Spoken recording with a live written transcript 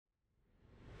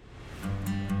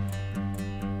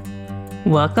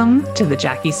Welcome to the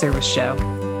Jackie Service Show.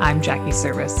 I'm Jackie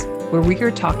Service, where we are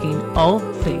talking all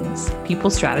things people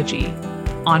strategy,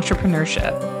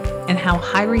 entrepreneurship, and how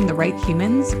hiring the right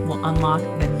humans will unlock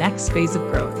the next phase of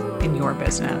growth in your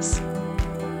business.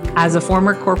 As a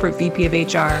former corporate VP of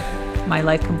HR, my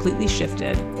life completely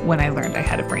shifted when I learned I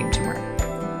had a brain tumor.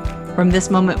 From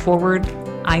this moment forward,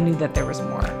 I knew that there was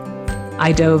more.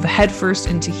 I dove headfirst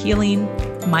into healing,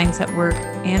 mindset work,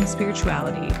 and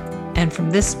spirituality. And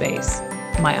from this space,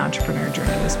 my entrepreneur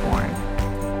journey was born.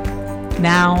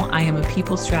 Now I am a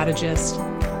people strategist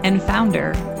and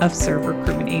founder of Serve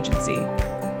Recruitment Agency,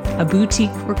 a boutique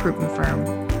recruitment firm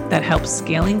that helps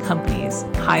scaling companies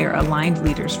hire aligned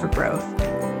leaders for growth.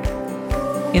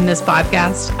 In this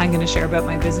podcast, I'm going to share about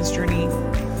my business journey,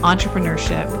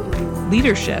 entrepreneurship,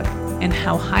 leadership, and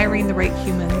how hiring the right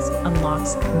humans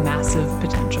unlocks massive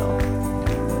potential.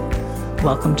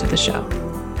 Welcome to the show.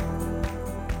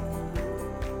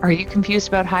 Are you confused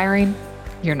about hiring?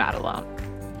 You're not alone.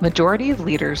 Majority of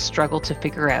leaders struggle to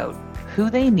figure out who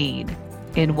they need,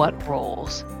 in what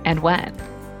roles, and when,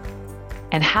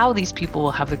 and how these people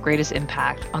will have the greatest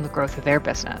impact on the growth of their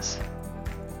business.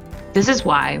 This is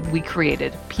why we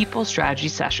created People Strategy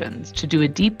Sessions to do a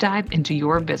deep dive into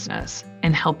your business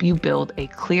and help you build a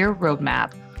clear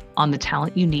roadmap on the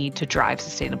talent you need to drive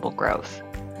sustainable growth.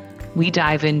 We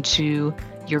dive into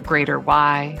your greater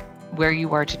why, where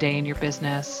you are today in your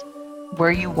business,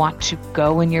 where you want to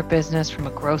go in your business from a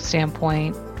growth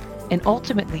standpoint, and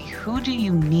ultimately, who do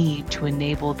you need to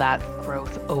enable that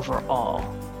growth overall?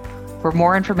 For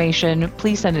more information,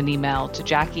 please send an email to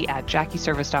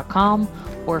jackie@jackieservice.com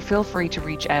or feel free to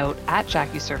reach out at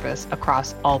Jackie Service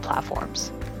across all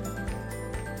platforms.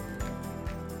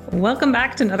 Welcome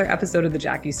back to another episode of the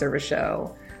Jackie Service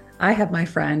Show. I have my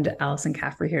friend Alyson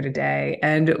Caffrey here today,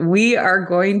 and we are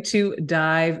going to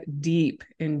dive deep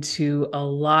into a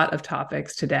lot of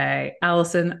topics today.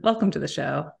 Alyson, welcome to the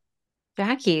show.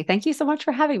 Jackie, thank you so much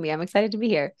for having me. I'm excited to be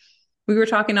here. We were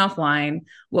talking offline.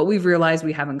 What we've realized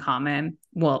we have in common,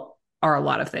 well, are a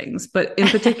lot of things, but in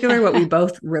particular, what we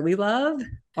both really love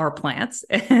are plants,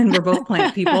 and we're both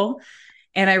plant people.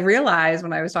 And I realized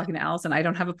when I was talking to Alyson, I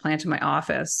don't have a plant in my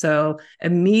office. So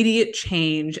immediate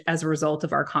change as a result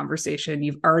of our conversation.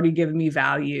 You've already given me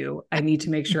value. I need to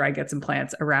make sure I get some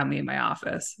plants around me in my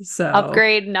office. So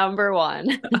upgrade number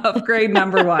one. Upgrade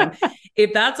number one.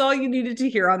 If that's all you needed to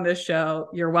hear on this show,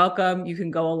 you're welcome. You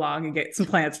can go along and get some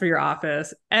plants for your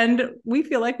office. And we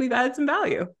feel like we've added some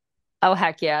value. Oh,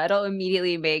 heck yeah. It'll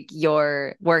immediately make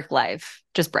your work life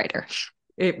just brighter.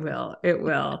 It will. It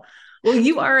will. Well,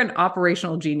 you are an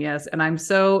operational genius, and I'm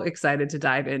so excited to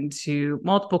dive into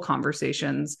multiple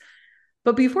conversations.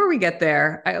 But before we get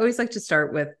there, I always like to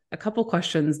start with a couple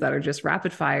questions that are just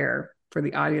rapid fire for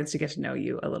the audience to get to know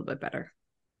you a little bit better.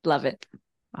 Love it.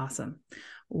 Awesome.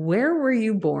 Where were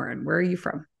you born? Where are you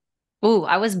from? Oh,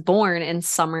 I was born in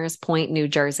Somers Point, New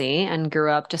Jersey, and grew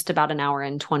up just about an hour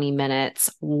and 20 minutes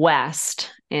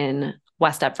west in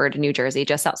West Deptford, New Jersey,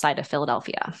 just outside of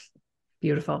Philadelphia.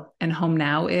 Beautiful. And home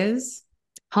now is?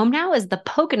 Home now is the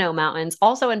Pocono Mountains,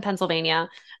 also in Pennsylvania,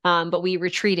 but we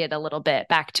retreated a little bit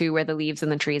back to where the leaves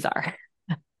and the trees are.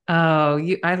 Oh,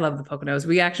 I love the Poconos.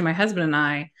 My husband and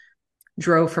I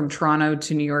drove from Toronto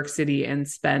to New York City and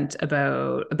spent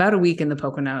about a week in the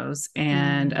Poconos.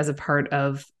 And as a part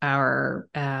of our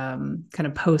kind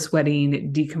of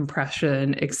post-wedding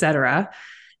decompression, et cetera.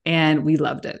 And we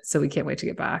loved it. So we can't wait to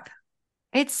get back.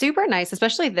 It's super nice,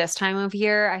 especially this time of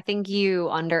year. I think you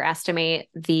underestimate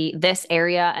this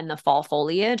area and the fall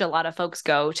foliage. A lot of folks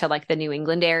go to like the New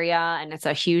England area and it's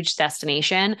a huge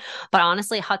destination. But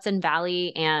honestly, Hudson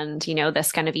Valley and,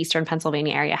 this kind of Eastern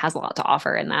Pennsylvania area has a lot to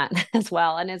offer in that as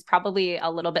well. And is probably a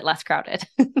little bit less crowded.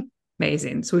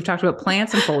 Amazing. So we've talked about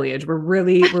plants and foliage.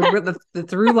 The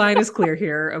through line is clear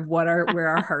here of where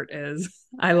our heart is.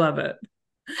 I love it.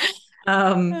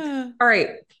 All right.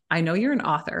 I know you're an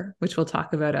author, which we'll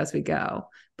talk about as we go,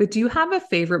 but do you have a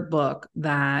favorite book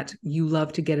that you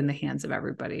love to get in the hands of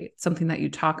everybody? Something that you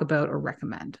talk about or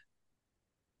recommend?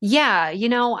 Yeah,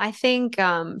 I think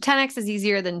 10x is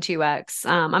easier than 2x.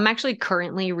 I'm actually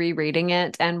currently rereading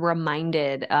it and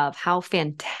reminded of how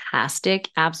fantastic,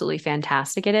 absolutely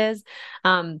fantastic it is.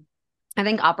 I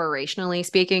think operationally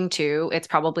speaking too, it's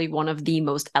probably one of the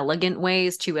most elegant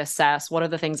ways to assess what are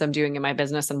the things I'm doing in my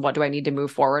business and what do I need to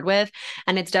move forward with.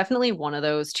 And it's definitely one of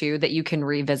those too that you can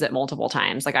revisit multiple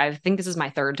times. Like I think this is my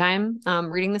third time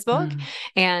reading this book,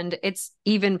 and it's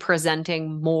even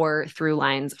presenting more through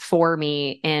lines for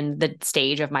me in the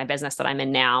stage of my business that I'm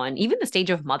in now, and even the stage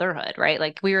of motherhood, right?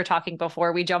 Like we were talking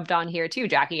before we jumped on here too,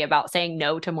 Jackie, about saying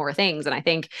no to more things. And I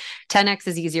think 10x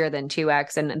is easier than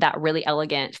 2x. And that really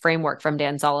elegant framework from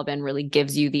Dan Sullivan really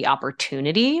gives you the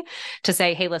opportunity to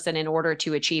say, hey, listen, in order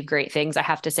to achieve great things, I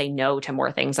have to say no to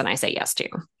more things than I say yes to.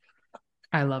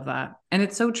 I love that. And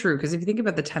it's so true. Because if you think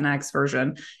about the 10x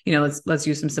version, let's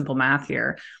use some simple math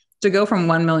here. To go from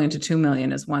 1 million to 2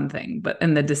 million is one thing,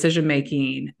 and the decision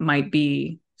making might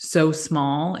be so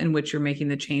small in which you're making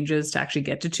the changes to actually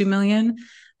get to 2 million.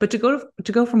 But to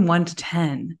go from 1 to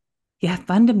 10, you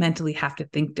fundamentally have to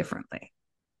think differently.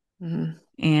 Mm-hmm.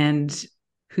 And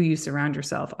who you surround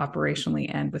yourself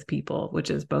operationally and with people, which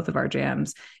is both of our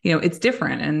jams, it's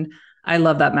different. And I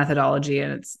love that methodology.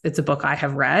 And it's a book I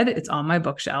have read. It's on my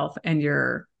bookshelf, and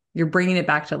you're bringing it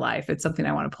back to life. It's something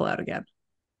I want to pull out again.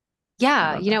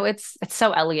 Yeah, it's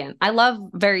so elegant. I love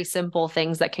very simple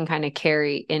things that can kind of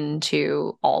carry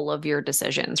into all of your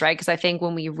decisions, right? Because I think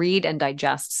when we read and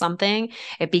digest something,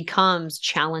 it becomes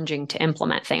challenging to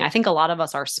implement things. I think a lot of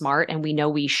us are smart and we know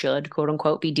we should, quote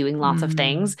unquote, be doing lots of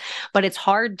things, but it's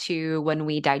hard to, when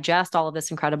we digest all of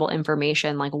this incredible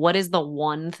information, like what is the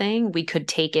one thing we could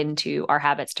take into our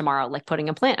habits tomorrow, like putting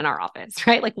a plant in our office,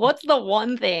 right? Like what's the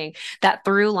one thing, that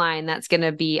through line that's going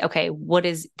to be, okay, what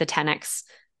is the 10x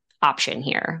option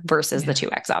here versus the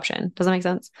 2x option? Does that make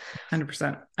sense?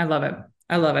 100%. I love it.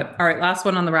 All right. Last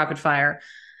one on the rapid fire.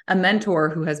 A mentor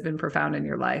who has been profound in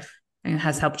your life and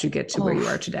has helped you get to where you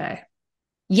are today.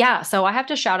 Yeah. So I have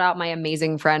to shout out my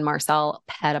amazing friend, Marcel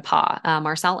Petitpas.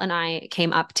 Marcel and I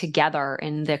came up together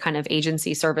in the kind of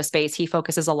agency service space. He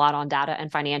focuses a lot on data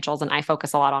and financials, and I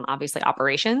focus a lot on obviously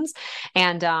operations.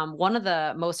 And one of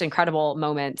the most incredible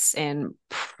moments in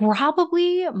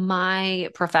probably my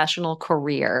professional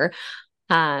career,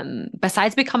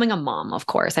 besides becoming a mom, of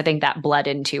course, I think that bled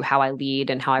into how I lead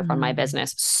and how I run my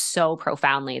business so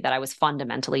profoundly that I was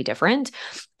fundamentally different.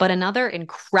 But another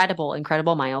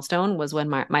incredible milestone was when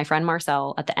my friend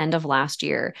Marcel, at the end of last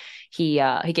year, he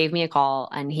gave me a call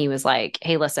and he was like,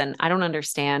 "Hey, listen, I don't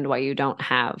understand why you don't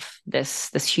have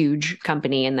this huge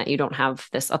company and that you don't have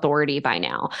this authority by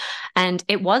now." And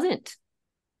it wasn't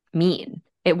mean.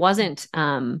 It wasn't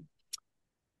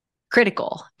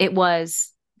critical. It was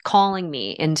calling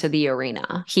me into the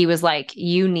arena. He was like,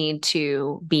 you need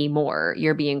to be more.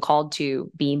 You're being called to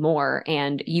be more,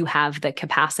 and you have the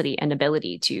capacity and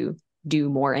ability to do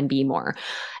more and be more.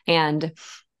 And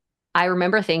I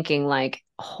remember thinking like,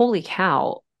 holy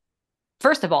cow.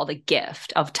 First of all, the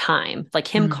gift of time, like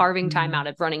him carving time out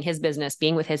of running his business,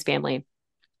 being with his family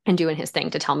and doing his thing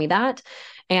to tell me that.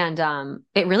 And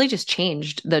it really just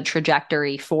changed the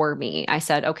trajectory for me. I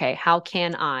said, okay, how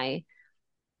can I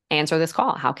answer this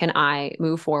call? How can I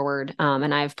move forward?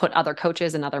 And I've put other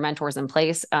coaches and other mentors in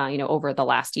place, over the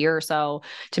last year or so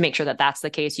to make sure that that's the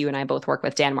case. You and I both work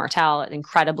with Dan Martell, an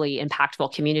incredibly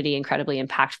impactful community, incredibly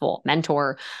impactful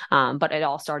mentor. But it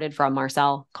all started from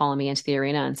Marcel calling me into the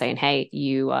arena and saying, "Hey,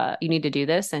 you need to do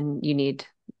this, and you need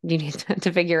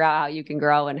to figure out how you can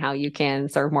grow and how you can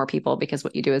serve more people because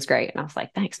what you do is great." And I was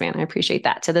like, "Thanks, man. I appreciate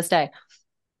that." To this day.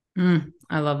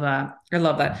 I love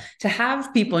that. To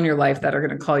have people in your life that are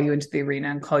going to call you into the arena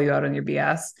and call you out on your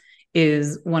BS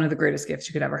is one of the greatest gifts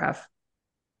you could ever have.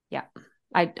 Yeah,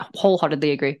 I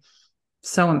wholeheartedly agree.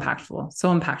 So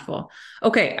impactful.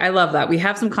 Okay. I love that. We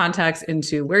have some context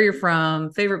into where you're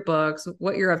from, favorite books,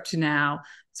 what you're up to now.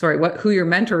 Who your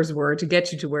mentors were to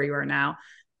get you to where you are now.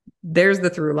 There's the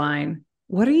through line.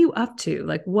 What are you up to?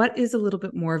 Like, what is a little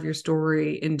bit more of your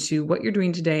story into what you're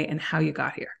doing today and how you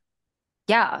got here?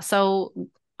 Yeah. So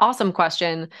awesome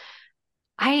question.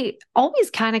 I always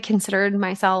kind of considered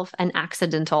myself an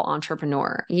accidental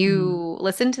entrepreneur. You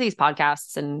listen to these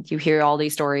podcasts and you hear all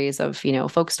these stories of,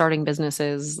 folks starting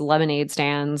businesses, lemonade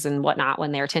stands and whatnot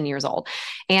when they're 10 years old.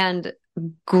 And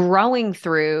growing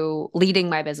through leading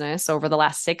my business over the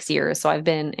last 6 years. So I've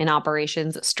been in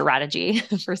operations strategy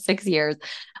for 6 years,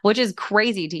 which is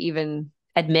crazy to even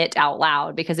admit out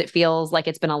loud because it feels like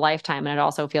it's been a lifetime, and it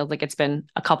also feels like it's been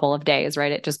a couple of days,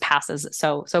 right? It just passes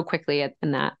so quickly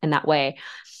in that way.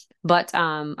 But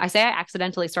I say I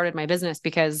accidentally started my business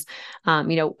because,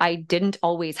 I didn't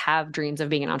always have dreams of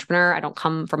being an entrepreneur. I don't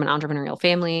come from an entrepreneurial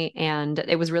family, and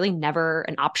it was really never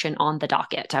an option on the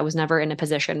docket. I was never in a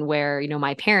position where,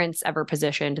 my parents ever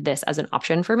positioned this as an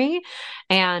option for me.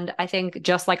 And I think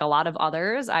just like a lot of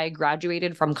others, I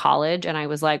graduated from college and I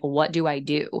was like, what do I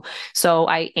do? So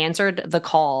I answered the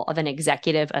call of an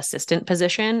executive assistant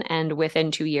position. And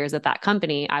within 2 years at that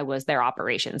company, I was their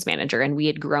operations manager, and we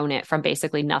had grown it from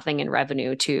basically nothing nothing in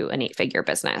revenue to an 8-figure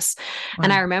business. Wow.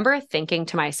 And I remember thinking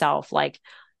to myself, like,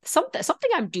 something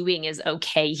I'm doing is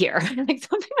okay here. Like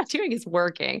something I'm doing is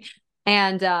working.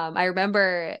 And I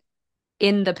remember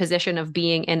in the position of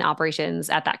being in operations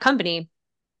at that company,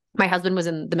 my husband was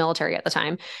in the military at the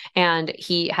time, and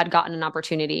he had gotten an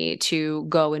opportunity to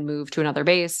go and move to another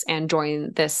base and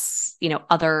join this,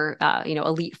 other,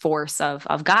 elite force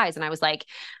of guys. And I was like,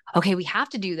 okay, we have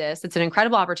to do this. It's an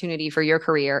incredible opportunity for your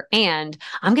career. And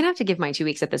I'm going to have to give my 2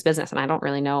 weeks at this business. And I don't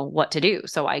really know what to do.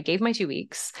 So I gave my 2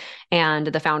 weeks, and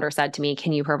the founder said to me,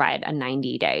 can you provide a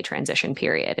 90-day transition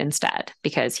period instead?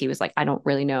 Because he was like, I don't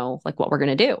really know like what we're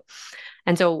going to do.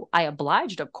 And so I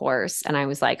obliged, of course. And I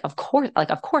was like, of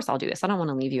course I'll do this. I don't want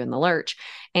to leave you in the lurch.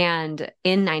 And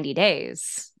in 90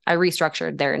 days, I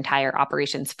restructured their entire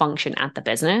operations function at the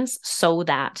business so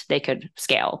that they could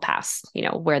scale past,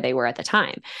 where they were at the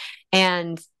time.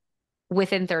 And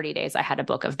within 30 days, I had a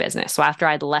book of business. So after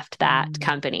I'd left that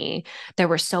company, there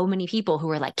were so many people who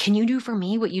were like, can you do for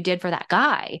me what you did for that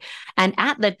guy? And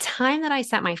at the time that I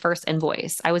sent my first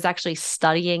invoice, I was actually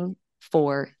studying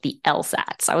for the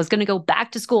LSATs. I was going to go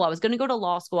back to school. I was going to go to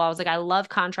law school. I was like, I love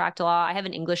contract law. I have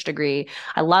an English degree.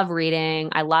 I love reading.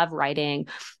 I love writing.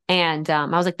 And I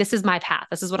was like, this is my path.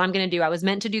 This is what I'm going to do. I was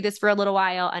meant to do this for a little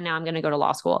while, and now I'm going to go to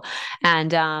law school.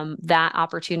 And that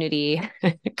opportunity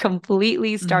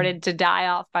completely started to die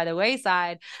off by the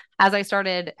wayside as I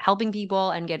started helping people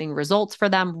and getting results for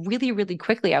them really, really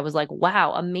quickly. I was like,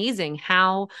 wow, amazing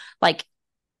how like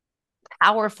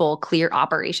powerful, clear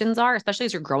operations are, especially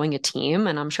as you're growing a team.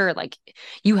 And I'm sure like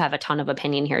you have a ton of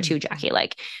opinion here too, Jackie.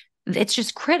 Like it's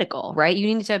just critical, right? You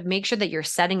need to make sure that you're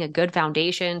setting a good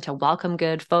foundation to welcome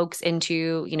good folks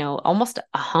into, almost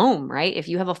a home, right? If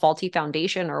you have a faulty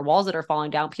foundation or walls that are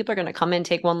falling down, people are going to come in,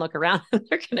 take one look around, and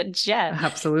they're going to jet.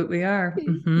 Absolutely are.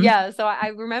 Mm-hmm. Yeah. So I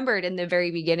remembered in the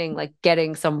very beginning, like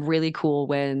getting some really cool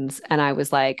wins. And I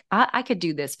was like, I could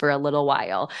do this for a little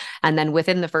while. And then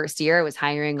within the first year, I was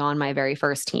hiring on my very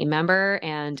first team member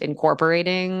and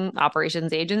incorporating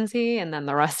operations agency. And then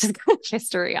the rest is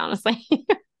history, honestly.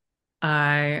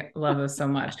 I love this so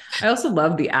much. I also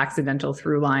love the accidental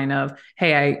through line of,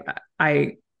 hey,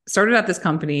 I started at this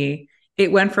company.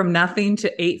 It went from nothing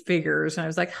to 8 figures. And I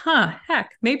was like,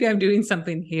 heck, maybe I'm doing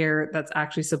something here that's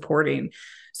actually supporting.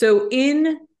 So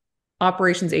in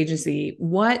operations agency,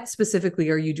 what specifically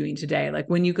are you doing today? Like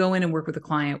when you go in and work with a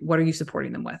client, what are you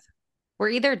supporting them with? We're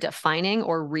either defining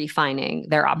or refining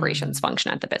their operations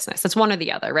function at the business. It's one or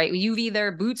the other, right? You've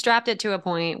either bootstrapped it to a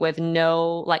point with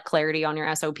no like clarity on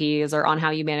your SOPs or on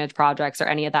how you manage projects or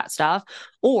any of that stuff,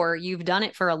 or you've done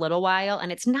it for a little while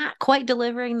and it's not quite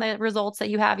delivering the results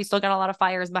that you have. You still got a lot of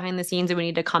fires behind the scenes and we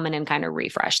need to come in and kind of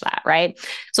refresh that, right?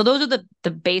 So those are the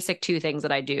basic 2 things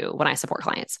that I do when I support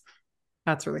clients.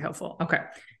 That's really helpful. Okay.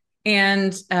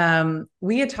 And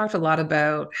we had talked a lot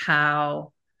about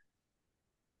how,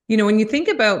 when you think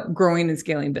about growing and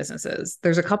scaling businesses,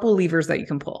 there's a couple levers that you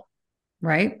can pull,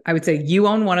 right? I would say you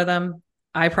own one of them.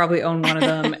 I probably own one of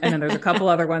them. And then there's a couple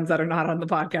other ones that are not on the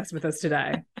podcast with us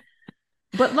today.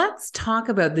 But let's talk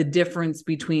about the difference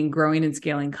between growing and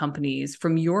scaling companies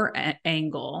from your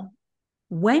angle.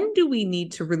 When do we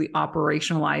need to really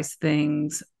operationalize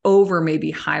things over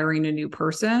maybe hiring a new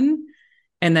person?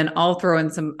 And then I'll throw in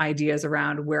some ideas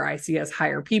around where I see us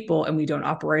hire people and we don't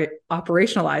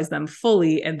operationalize them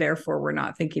fully. And therefore we're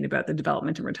not thinking about the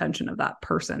development and retention of that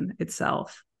person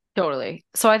itself. Totally.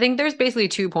 So I think there's basically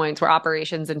 2 points where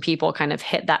operations and people kind of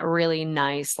hit that really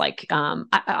nice, like, I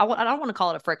don't want to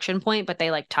call it a friction point, but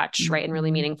they like touch, right, in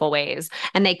really meaningful ways.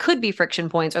 And they could be friction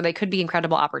points or they could be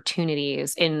incredible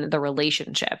opportunities in the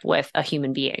relationship with a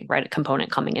human being, right, a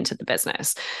component coming into the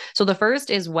business. So the first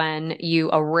is when you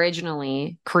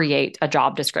originally create a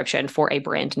job description for a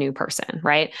brand new person,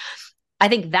 right? I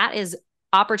think that is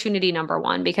opportunity number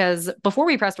 1, because before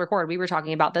we pressed record, we were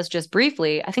talking about this just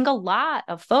briefly. I think a lot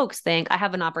of folks think I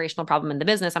have an operational problem in the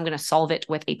business. I'm going to solve it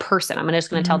with a person. I'm just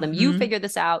going to tell them, you figure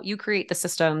this out, you create the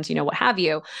systems, what have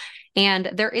you. And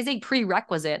there is a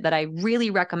prerequisite that I really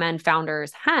recommend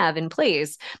founders have in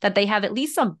place, that they have at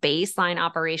least some baseline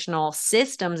operational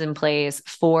systems in place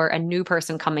for a new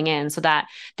person coming in so that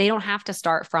they don't have to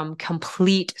start from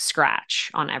complete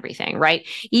scratch on everything, right?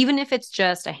 Even if it's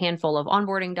just a handful of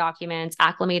onboarding documents,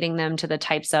 acclimating them to the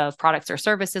types of products or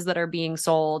services that are being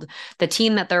sold, the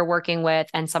team that they're working with,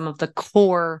 and some of the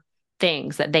core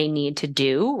things that they need to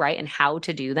do, right? And how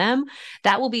to do them,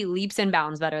 that will be leaps and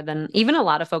bounds better than even a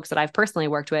lot of folks that I've personally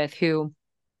worked with who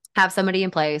have somebody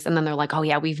in place, and then they're like, oh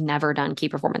yeah, we've never done key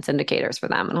performance indicators for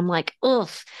them. And I'm like, ugh,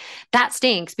 that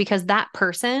stinks, because that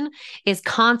person is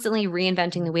constantly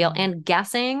reinventing the wheel and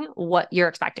guessing what you're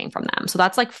expecting from them. So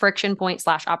that's like friction point /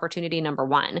 opportunity number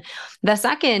one. The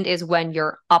second is when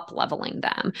you're up leveling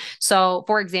them. So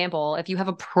for example, if you have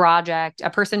a project, a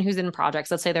person who's in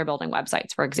projects, let's say they're building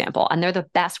websites, for example, and they're the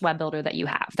best web builder that you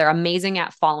have. They're amazing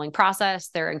at following process.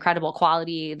 They're incredible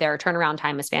quality. Their turnaround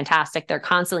time is fantastic. They're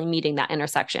constantly meeting that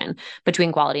intersection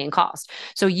between quality and cost.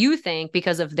 So you think,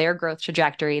 because of their growth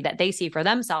trajectory that they see for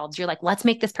themselves, you're like, let's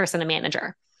make this person a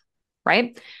manager,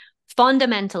 right?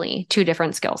 Fundamentally, two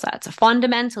different skill sets.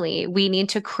 Fundamentally, we need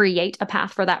to create a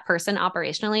path for that person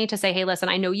operationally to say, hey, listen,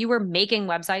 I know you were making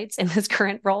websites in this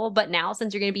current role, but now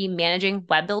since you're going to be managing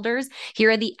web builders, here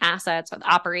are the assets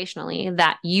operationally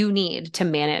that you need to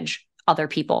manage other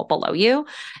people below you.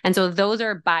 And so those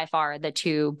are by far the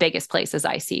two biggest places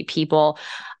I see people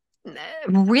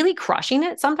really crushing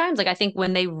it sometimes. Like, I think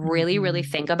when they really, really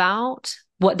think about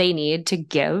what they need to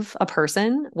give a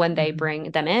person when they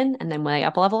bring them in and then when they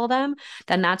up level them,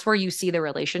 then that's where you see the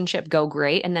relationship go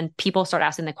great. And then people start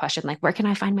asking the question, like, where can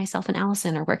I find myself an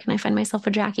Alyson, or where can I find myself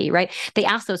a Jackie, right? They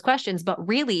ask those questions, but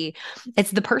really it's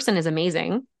the person is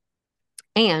amazing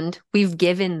and we've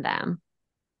given them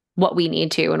what we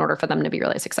need to in order for them to be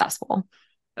really successful.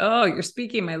 Oh, you're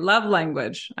speaking my love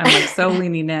language. I'm like so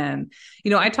leaning in.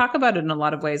 I talk about it in a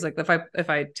lot of ways. Like if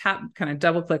I tap, kind of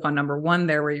double click on number one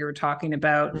there, where you were talking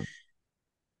about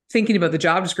thinking about the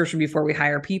job description before we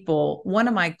hire people. One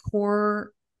of my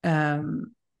core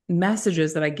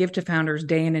messages that I give to founders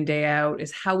day in and day out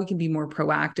is how we can be more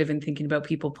proactive in thinking about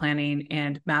people planning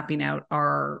and mapping out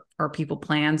our people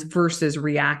plans versus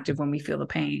reactive when we feel the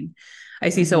pain. I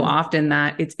see so often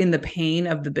that it's in the pain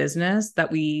of the business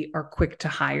that we are quick to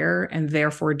hire and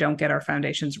therefore don't get our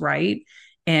foundations right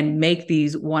and make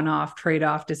these one-off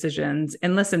trade-off decisions.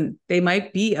 And listen, they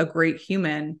might be a great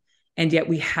human, and yet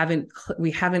we haven't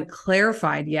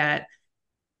clarified yet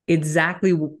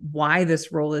exactly why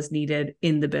this role is needed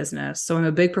in the business. So I'm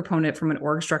a big proponent from an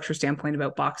org structure standpoint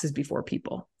about boxes before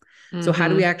people. So how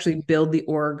do we actually build the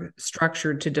org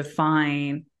structure to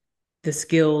define the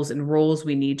skills and roles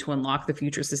we need to unlock the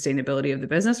future sustainability of the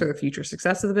business or the future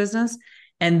success of the business?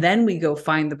 And then we go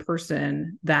find the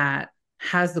person that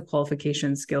has the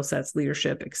qualifications, skill sets,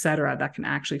 leadership, et cetera, that can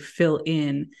actually fill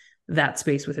in that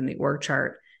space within the org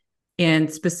chart.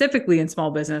 And specifically in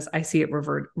small business, I see it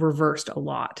reversed a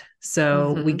lot.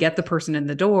 So we get the person in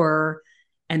the door,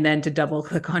 and then to double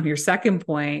click on your second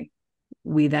point,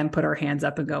 we then put our hands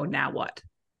up and go, now what?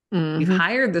 We've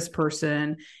hired this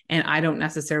person, and I don't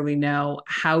necessarily know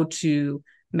how to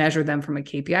measure them from a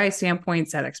KPI standpoint,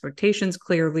 set expectations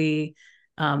clearly.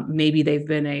 Maybe they've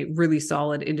been a really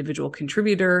solid individual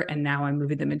contributor, and now I'm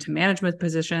moving them into management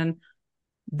position.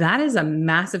 That is a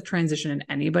massive transition in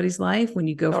anybody's life when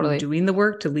you go from doing the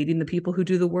work to leading the people who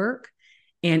do the work.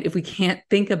 And if we can't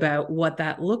think about what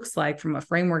that looks like from a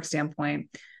framework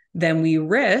standpoint, then we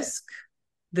risk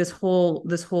this whole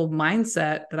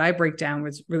mindset that I break down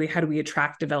was really, how do we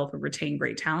attract, develop, and retain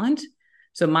great talent?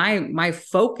 So my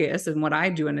focus and what I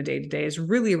do in a day-to-day is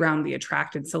really around the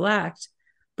attract and select.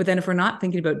 But then if we're not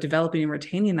thinking about developing and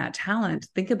retaining that talent,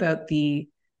 think about the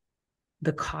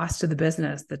cost of the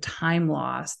business, the time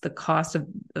loss, the cost of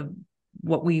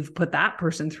what we've put that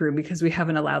person through because we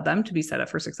haven't allowed them to be set up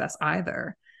for success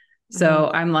either.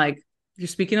 So I'm like, you're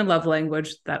speaking a love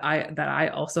language that I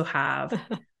also have.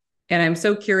 And I'm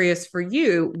so curious for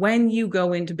you, when you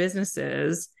go into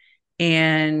businesses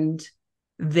and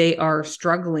they are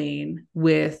struggling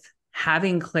with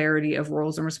having clarity of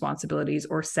roles and responsibilities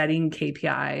or setting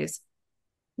KPIs,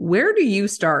 where do you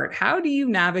start? How do you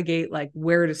navigate like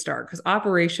where to start? Because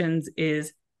operations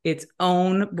is its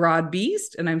own broad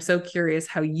beast. And I'm so curious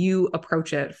how you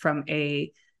approach it from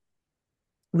a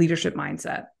leadership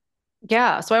mindset.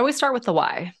 Yeah. So I always start with the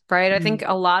why, right? I think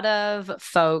a lot of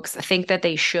folks think that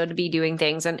they should be doing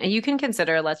things. And you can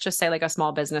consider, let's just say like a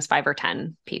small business, 5 or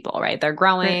 10 people, right? They're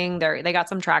growing, they got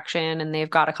some traction, and they've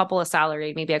got a couple of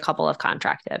salaried, maybe a couple of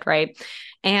contracted, right?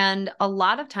 And a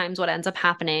lot of times what ends up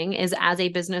happening is as a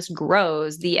business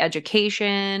grows, the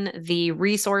education, the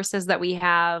resources that we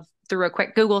have through a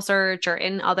quick Google search or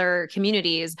in other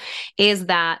communities is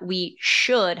that we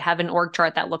should have an org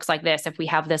chart that looks like this if we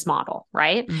have this model,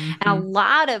 right? And a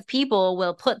lot of people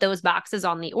will put those boxes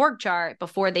on the org chart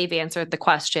before they've answered the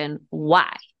question,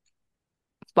 why?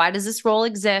 Why does this role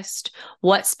exist?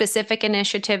 What specific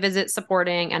initiative is it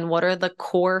supporting? And what are the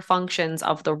core functions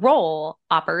of the role,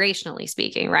 operationally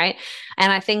speaking, right?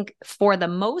 And I think for the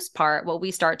most part, what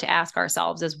we start to ask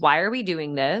ourselves is, why are we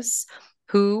doing this?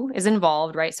 who is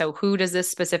involved, right? So who does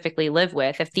this specifically live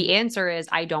with? If the answer is,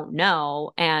 I don't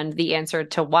know, and the answer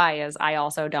to why is, I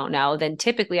also don't know, then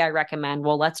typically I recommend,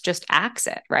 well, let's just axe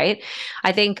it, right?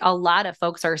 I think a lot of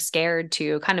folks are scared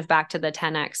to kind of back to the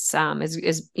 10X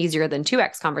is easier than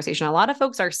 2X conversation. A lot of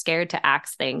folks are scared to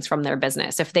axe things from their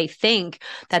business. If they think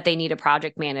that they need a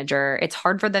project manager, it's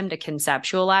hard for them to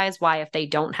conceptualize why, if they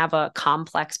don't have a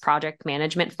complex project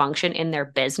management function in their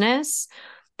business,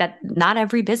 that not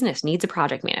every business needs a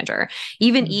project manager.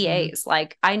 Even EAs,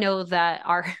 like I know that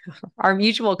our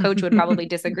mutual coach would probably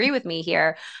disagree with me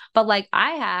here, but like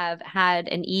I have had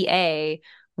an EA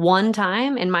one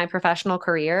time in my professional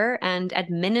career, and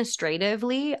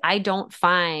administratively, I don't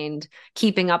find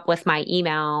keeping up with my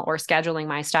email or scheduling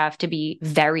my stuff to be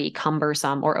very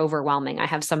cumbersome or overwhelming. I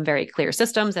have some very clear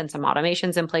systems and some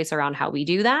automations in place around how we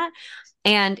do that.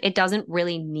 And it doesn't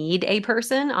really need a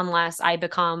person unless I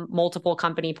become multiple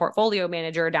company portfolio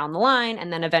manager down the line.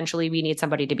 And then eventually we need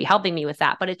somebody to be helping me with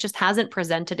that. But it just hasn't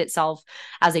presented itself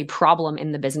as a problem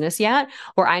in the business yet,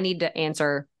 where I need to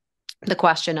answer the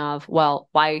question of, well,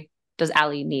 why does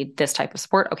Allie need this type of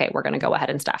support? Okay, we're going to go ahead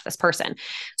and staff this person.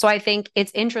 So I think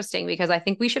it's interesting because I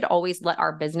think we should always let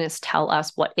our business tell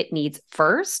us what it needs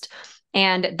first.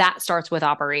 And that starts with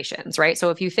operations, right?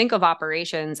 So if you think of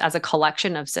operations as a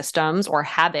collection of systems or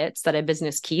habits that a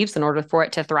business keeps in order for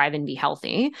it to thrive and be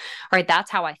healthy, right?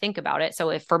 That's how I think about it. So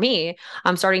if for me,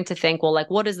 I'm starting to think, well, like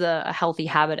what is a healthy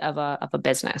habit of a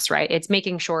business, right? It's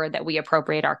making sure that we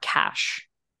appropriate our cash,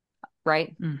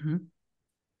 right? Mm-hmm.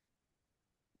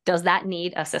 Does that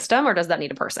need a system or does that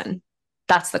need a person?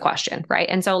 That's the question, right?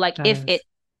 And so like if it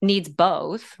needs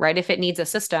both, right? If it needs a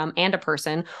system and a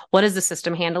person, what is the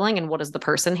system handling and what is the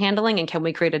person handling? And can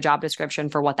we create a job description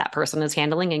for what that person is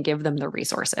handling and give them the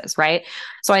resources, right?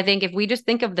 So I think if we just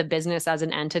think of the business as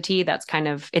an entity that's kind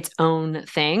of its own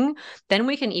thing, then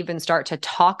we can even start to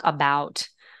talk about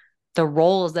the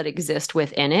roles that exist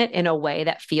within it in a way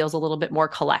that feels a little bit more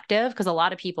collective. Because a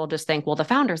lot of people just think, well, the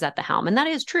founder's at the helm. And that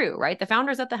is true, right? The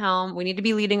founder's at the helm. We need to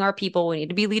be leading our people. We need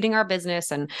to be leading our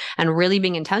business and really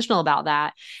being intentional about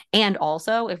that. And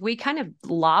also, if we kind of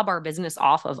lob our business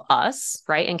off of us,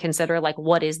 right, and consider like,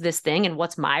 what is this thing and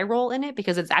what's my role in it?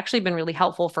 Because it's actually been really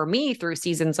helpful for me through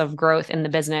seasons of growth in the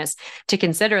business to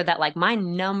consider that like my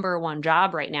number one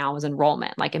job right now is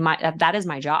enrollment. Like that is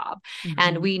my job. Mm-hmm.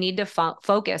 And we need to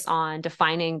focus on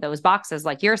defining those boxes,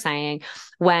 like you're saying,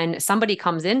 when somebody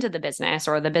comes into the business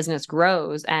or the business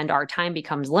grows and our time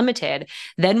becomes limited,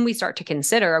 then we start to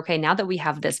consider, okay, now that we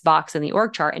have this box in the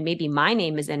org chart and maybe my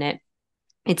name is in it,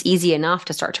 it's easy enough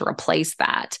to start to replace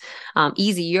that,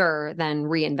 easier than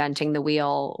reinventing the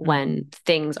wheel when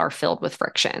things are filled with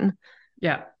friction.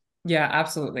 Yeah. Yeah,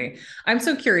 absolutely. I'm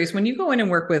so curious, when you go in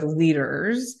and work with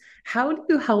leaders, how do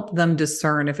you help them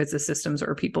discern if it's a systems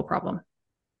or a people problem?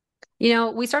 You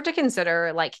know, we start to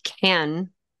consider like,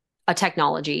 can a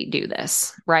technology do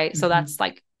this, right? So that's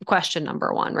like question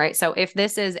number one, right? So if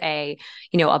this is a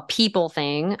people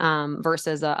thing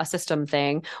versus a system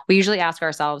thing, we usually ask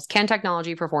ourselves, can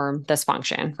technology perform this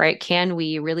function, right? Can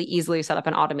we really easily set up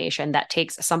an automation that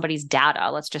takes somebody's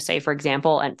data, let's just say, for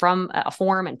example, and from a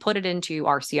form and put it into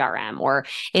our CRM or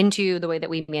into the way that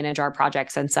we manage our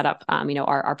projects and set up,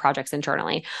 our projects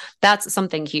internally? That's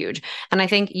something huge. And I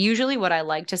think usually what I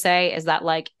like to say is that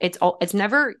like, it's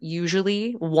never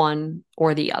usually one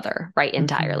or the other, right?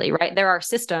 Entirely, right? There are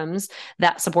systems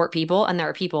that support people and there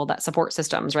are people that support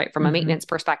systems, right? From a maintenance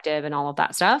perspective and all of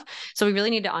that stuff. So we really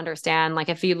need to understand, like,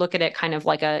 if you look at it kind of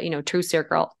like a, two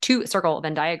circle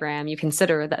Venn diagram, you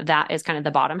consider that is kind of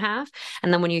the bottom half.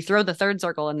 And then when you throw the third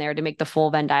circle in there to make the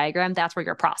full Venn diagram, that's where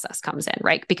your process comes in,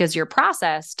 right? Because your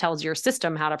process tells your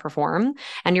system how to perform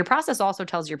and your process also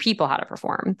tells your people how to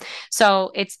perform.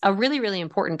 So it's a really, really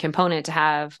important component to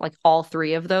have like all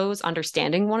three of those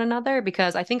understanding one another,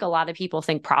 because I think a lot of people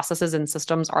think processes and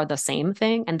systems are the same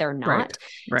thing, and they're not.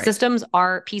 Right. Systems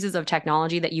are pieces of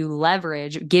technology that you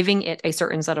leverage, giving it a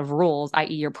certain set of rules,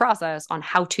 i.e. your process, on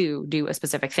how to do a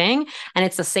specific thing. And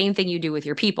it's the same thing you do with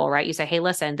your people, right? You say, hey,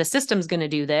 listen, the system's going to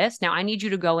do this. Now I need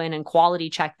you to go in and quality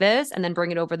check this and then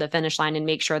bring it over the finish line and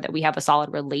make sure that we have a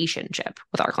solid relationship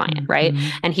with our client, right?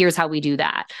 And here's how we do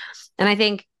that. And I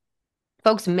think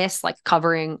folks miss like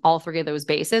covering all three of those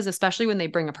bases, especially when they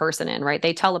bring a person in, right?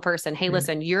 They tell a person, hey,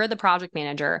 listen, you're the project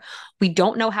manager. We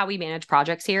don't know how we manage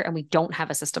projects here, and we don't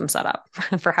have a system set up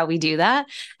for how we do that.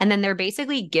 And then they're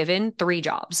basically given three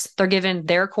jobs. They're given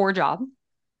their core job.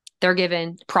 They're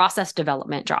given process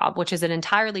development job, which is an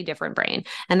entirely different brain.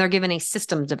 And they're given a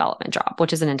systems development job,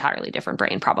 which is an entirely different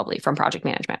brain, probably from project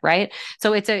management, right?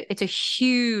 So it's a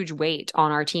huge weight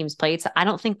on our team's plates. I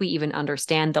don't think we even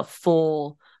understand the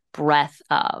full breath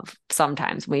of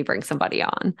sometimes when we bring somebody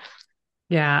on.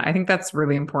 Yeah, I think that's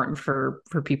really important for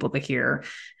people to hear,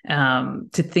 to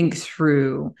think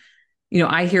through.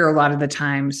 I hear a lot of the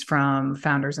times from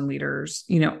founders and leaders,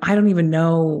 I don't even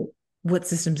know what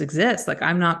systems exist. Like,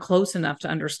 I'm not close enough to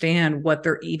understand what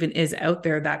there even is out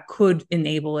there that could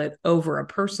enable it over a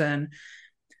person.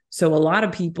 So a lot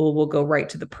of people will go right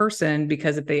to the person,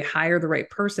 because if they hire the right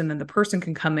person, then the person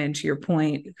can come in, to your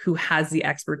point, who has the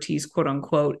expertise, quote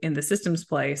unquote, in the systems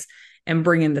place, and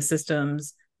bring in the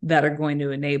systems that are going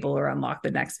to enable or unlock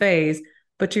the next phase.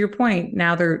 But to your point,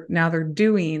 now they're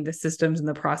doing the systems and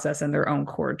the process and their own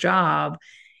core job.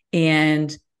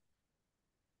 And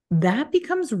that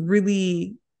becomes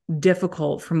really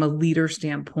difficult from a leader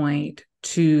standpoint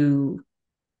to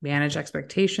manage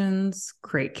expectations,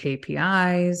 create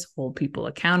KPIs, hold people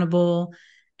accountable.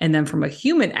 And then from a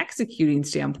human executing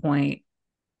standpoint,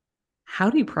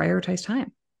 how do you prioritize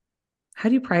time? How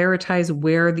do you prioritize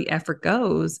where the effort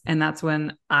goes? And that's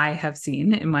when I have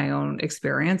seen, in my own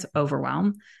experience,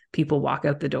 overwhelm. People walk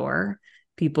out the door,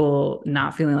 people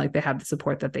not feeling like they have the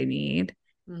support that they need.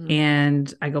 Mm-hmm.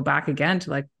 And I go back again to,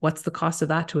 like, what's the cost of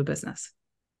that to a business?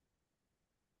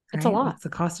 It's right? A lot. What's the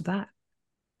cost of that?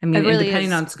 I mean, really, and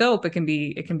depending on scope, it can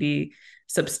be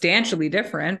substantially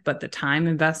different, but the time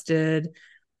invested,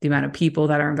 the amount of people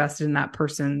that are invested in that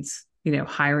person's,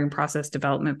 hiring process,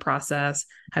 development process,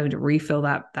 having to refill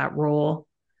that role,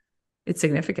 it's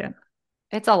significant.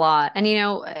 It's a lot. And,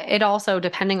 it also,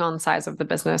 depending on size of the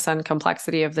business and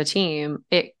complexity of the team,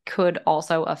 it could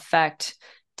also affect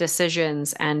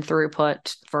decisions and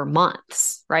throughput for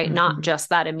months, right? Mm-hmm. Not just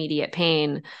that immediate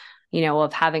pain,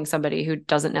 of having somebody who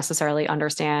doesn't necessarily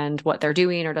understand what they're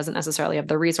doing or doesn't necessarily have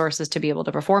the resources to be able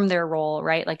to perform their role,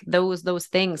 right? Like those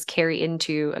things carry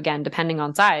into, again, depending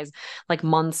on size, like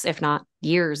months, if not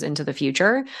years into the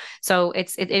future. So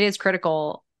it is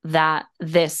critical that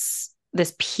this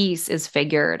piece is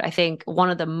figured. I think one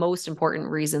of the most important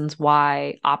reasons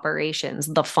why operations,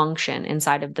 the function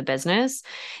inside of the business,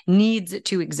 needs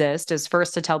to exist is,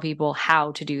 first, to tell people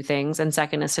how to do things, and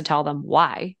second is to tell them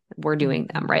why we're doing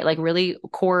them, right? Like really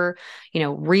core,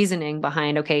 reasoning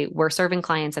behind, okay, we're serving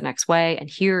clients in X way, and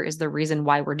here is the reason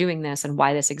why we're doing this and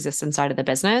why this exists inside of the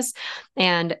business.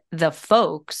 And the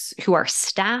folks who are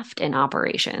staffed in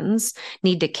operations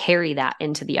need to carry that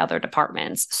into the other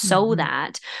departments, so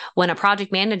that when a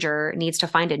project manager needs to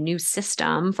find a new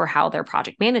system for how they're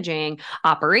project managing,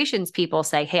 operations people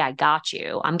say, hey, I got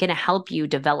you. I'm going to help you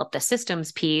develop the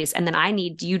systems piece, and then I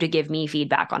need you to give me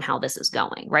feedback on how this is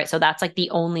going, right? So that's like the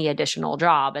only additional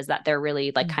job, is that they're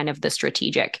really like kind of the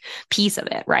strategic piece of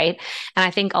it, right? And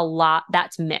I think a lot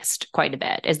that's missed quite a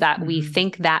bit, is that we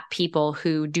think that people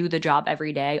who do the job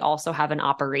every day also have an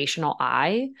operational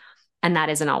eye, and that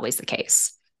isn't always the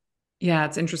case. Yeah,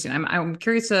 it's interesting. I'm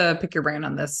curious to pick your brain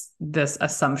on this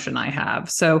assumption I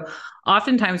have. So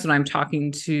oftentimes when I'm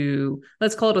talking to,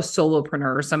 let's call it a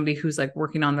solopreneur, or somebody who's like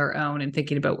working on their own and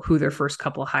thinking about who their first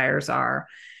couple of hires are,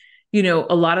 a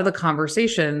lot of the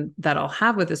conversation that I'll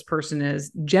have with this person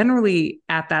is generally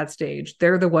at that stage,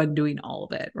 they're the one doing all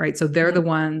of it, right? So they're the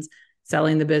ones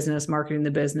selling the business, marketing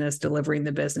the business, delivering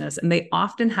the business, and they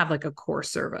often have like a core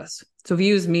service. So if you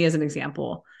use me as an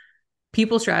example,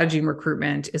 people strategy and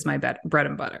recruitment is my bread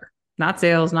and butter, not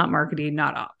sales, not marketing,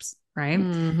 not ops, right?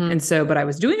 And so, but I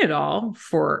was doing it all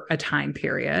for a time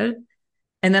period.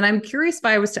 And then I'm curious, if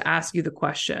I was to ask you the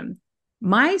question,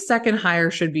 my second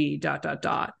hire should be ...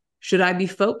 Should I be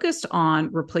focused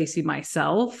on replacing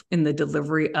myself in the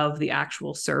delivery of the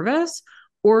actual service?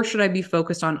 Or should I be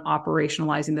focused on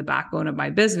operationalizing the backbone of my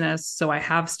business so I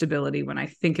have stability when I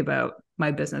think about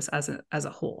my business as a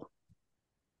whole?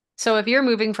 So if you're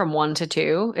moving from 1 to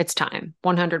 2, it's time,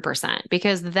 100%,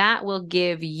 because that will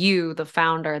give you, the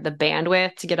founder, the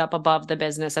bandwidth to get up above the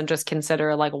business and just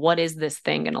consider, like, what is this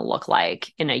thing going to look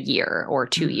like in a year or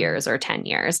 2 years or 10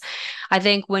 years? I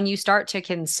think when you start to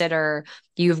consider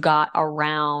you've got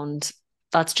around,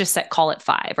 let's just call it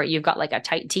 5, right? You've got like a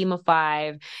tight team of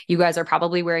 5. You guys are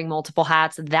probably wearing multiple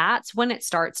hats. That's when it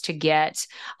starts to get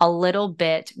a little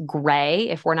bit gray,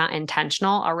 if we're not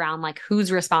intentional, around like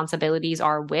whose responsibilities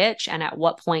are which, and at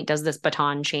what point does this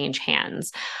baton change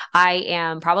hands. I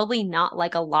am probably not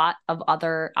like a lot of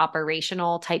other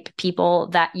operational type people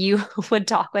that you would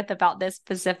talk with about this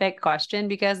specific question,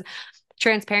 because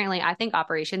transparently, I think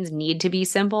operations need to be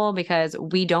simple, because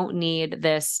we don't need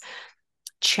this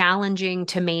challenging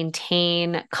to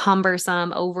maintain,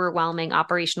 cumbersome, overwhelming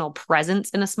operational presence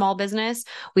in a small business.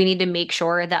 We need to make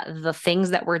sure that the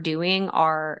things that we're doing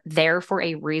are there for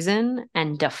a reason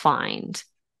and defined.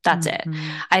 That's it. Mm-hmm.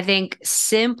 I think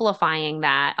simplifying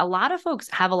that, a lot of folks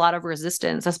have a lot of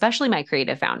resistance, especially my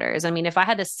creative founders. I mean, if I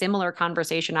had a similar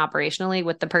conversation operationally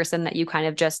with the person that you kind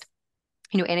of just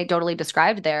anecdotally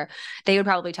described there, they would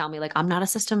probably tell me like, I'm not a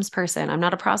systems person. I'm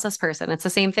not a process person. It's the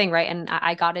same thing, right? And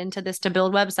I got into this to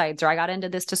build websites, or I got into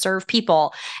this to serve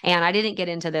people, and I didn't get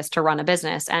into this to run a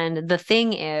business. And the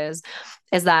thing is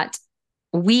that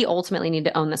we ultimately need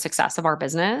to own the success of our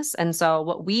business. And so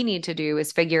what we need to do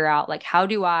is figure out like, how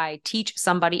do I teach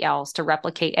somebody else to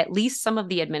replicate at least some of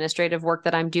the administrative work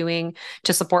that I'm doing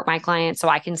to support my clients, so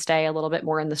I can stay a little bit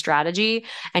more in the strategy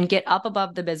and get up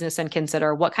above the business and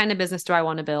consider, what kind of business do I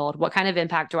want to build? What kind of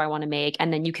impact do I want to make?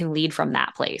 And then you can lead from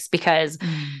that place, because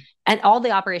and all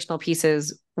the operational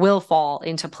pieces will fall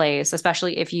into place,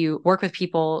 especially if you work with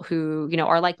people who,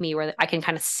 are like me, where I can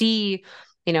kind of see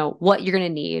what you're going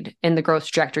to need in the growth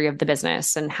trajectory of the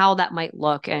business and how that might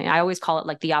look. And I always call it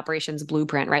like the operations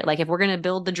blueprint, right? Like if we're going to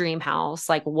build the dream house,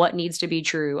 like what needs to be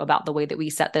true about the way that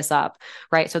we set this up,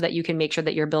 right? So that you can make sure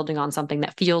that you're building on something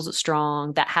that feels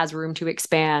strong, that has room to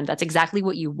expand. That's exactly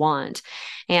what you want.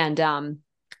 And,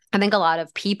 I think a lot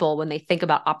of people, when they think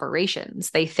about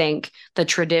operations, they think the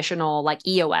traditional like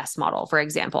EOS model, for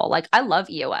example. Like I love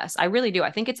EOS. I really do.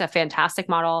 I think it's a fantastic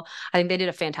model. I think they did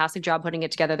a fantastic job putting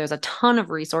it together. There's a ton of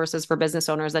resources for business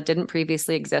owners that didn't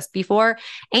previously exist before.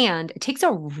 And it takes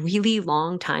a really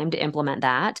long time to implement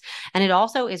that. And it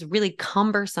also is really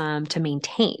cumbersome to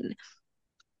maintain.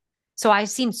 So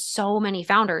I've seen so many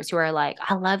founders who are like,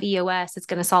 I love EOS. It's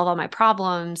going to solve all my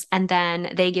problems. And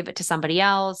then they give it to somebody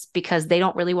else because they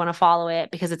don't really want to follow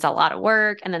it because it's a lot of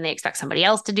work. And then they expect somebody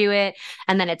else to do it.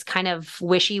 And then it's kind of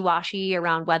wishy-washy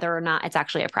around whether or not it's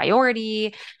actually a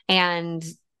priority. And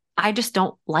I just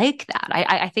don't like that.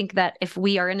 I think that if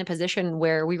we are in a position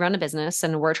where we run a business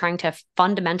and we're trying to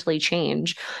fundamentally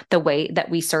change the way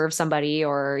that we serve somebody,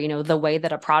 or, the way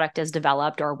that a product is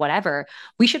developed or whatever,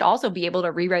 we should also be able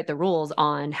to rewrite the rules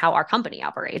on how our company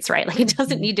operates, right? Like it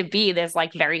doesn't need to be this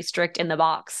like very strict in the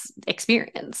box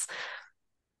experience.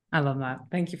 I love that.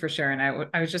 Thank you for sharing.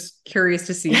 I was just curious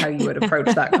to see how you would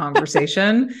approach that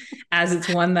conversation, as it's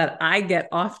one that I get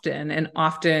often, and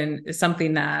often is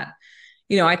something that,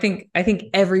 I think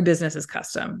every business is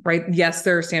custom, right? Yes,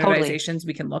 there are standardizations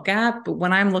we can look at, but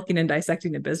when I'm looking and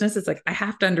dissecting a business, it's like, I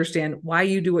have to understand why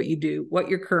you do what you do, what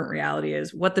your current reality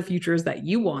is, what the future is that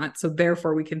you want. So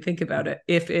therefore we can think about it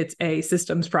if it's a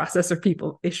systems, process, or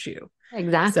people issue.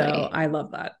 Exactly. So I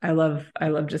love that. I love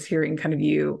just hearing kind of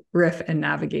you riff and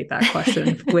navigate that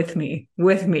question with me,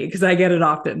 because I get it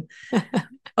often.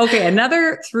 Okay.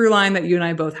 Another through line that you and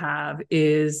I both have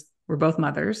is we're both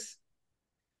mothers.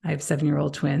 I have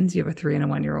 7-year-old twins. You have a 3 and a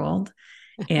 1-year-old,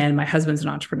 and my husband's an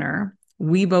entrepreneur.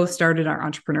 We both started our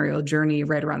entrepreneurial journey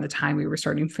right around the time we were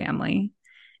starting family.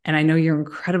 And I know you're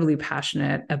incredibly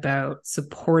passionate about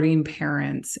supporting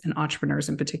parents and entrepreneurs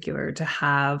in particular to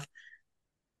have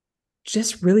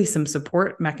just really some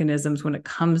support mechanisms when it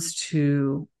comes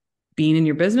to being in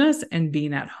your business and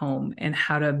being at home, and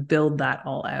how to build that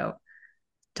all out.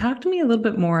 Talk to me a little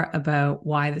bit more about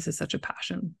why this is such a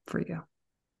passion for you.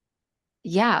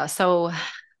 Yeah. So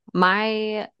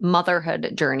my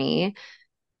motherhood journey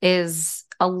is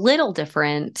a little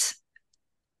different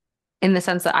in the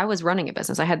sense that I was running a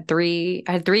business. I had 3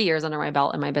 years under my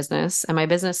belt in my business, and my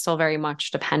business still very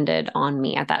much depended on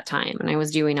me at that time. And I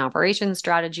was doing operations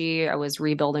strategy. I was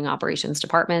rebuilding operations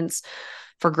departments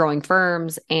for growing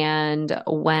firms. And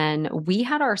when we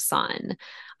had our son,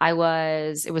 it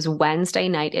was Wednesday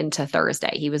night into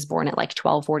Thursday. He was born at like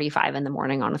 12:45 in the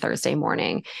morning on a Thursday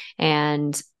morning.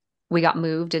 And we got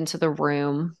moved into the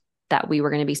room that we were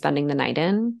going to be spending the night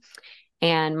in.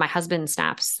 And my husband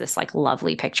snaps this like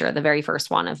lovely picture, the very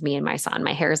first one of me and my son.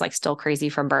 My hair is like still crazy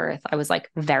from birth. I was like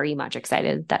very much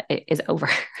excited that it is over.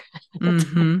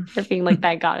 For being like,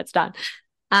 thank God it's done.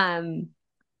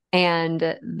 And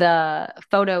the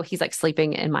photo, he's like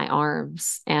sleeping in my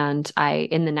arms. And I,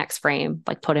 in the next frame,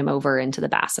 like put him over into the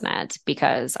bassinet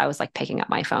because I was like picking up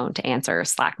my phone to answer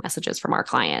Slack messages from our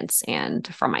clients and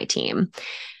from my team.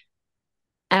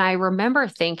 And I remember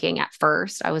thinking at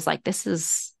first, I was like, this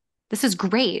is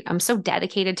great. I'm so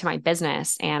dedicated to my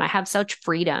business and I have such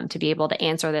freedom to be able to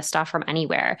answer this stuff from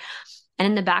anywhere. And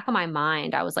in the back of my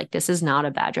mind, I was like, this is not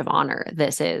a badge of honor.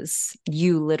 This is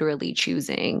you literally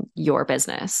choosing your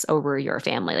business over your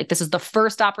family. Like this is the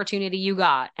first opportunity you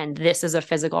got. And this is a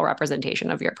physical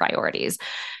representation of your priorities.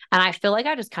 And I feel like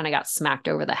I just kind of got smacked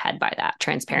over the head by that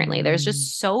transparently. There's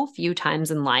just so few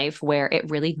times in life where it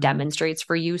really demonstrates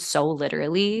for you so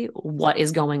literally what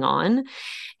is going on.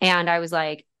 And I was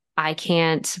like, I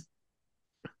can't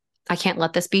I can't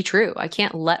let this be true. I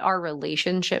can't let our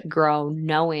relationship grow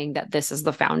knowing that this is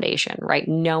the foundation, right?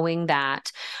 Knowing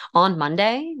that on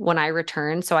Monday when I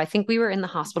returned, so I think we were in the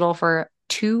hospital for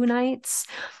 2 nights.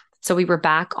 So we were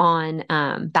back on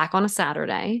a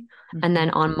Saturday. And then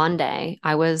on Monday,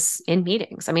 I was in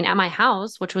meetings. I mean, at my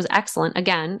house, which was excellent.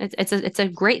 Again, it's a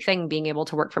great thing being able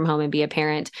to work from home and be a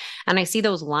parent. And I see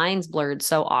those lines blurred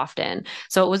so often.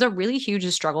 So it was a really huge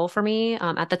struggle for me.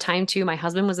 At the time, too, my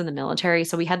husband was in the military.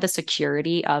 So we had the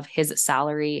security of his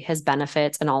salary, his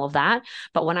benefits, and all of that.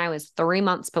 But when I was 3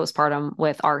 months postpartum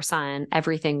with our son,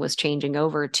 everything was changing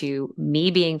over to me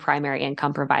being primary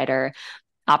income provider,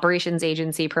 operations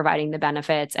agency providing the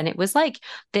benefits. And it was like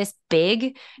this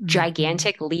big,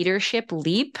 gigantic leadership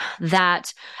leap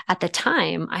that at the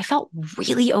time I felt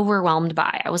really overwhelmed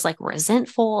by. I was like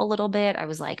resentful a little bit. I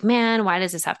was like, man, why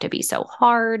does this have to be so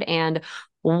hard? And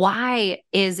why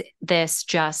is this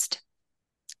just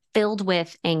filled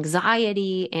with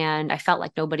anxiety? And I felt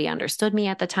like nobody understood me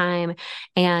at the time.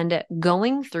 And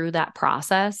going through that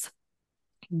process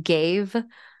gave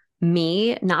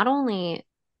me not only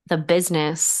the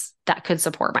business that could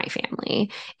support my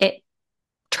family, it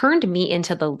turned me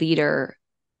into the leader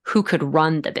who could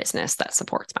run the business that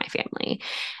supports my family.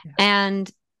 Yeah.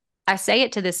 And I say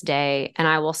it to this day, and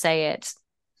I will say it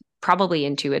probably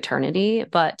into eternity,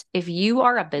 but if you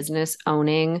are a business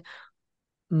owning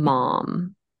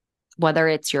mom, whether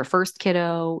it's your first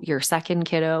kiddo, your second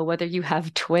kiddo, whether you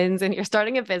have twins and you're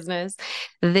starting a business,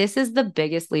 this is the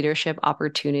biggest leadership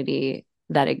opportunity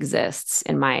that exists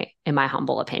in my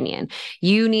humble opinion.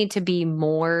 You need to be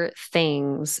more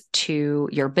things to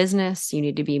your business, you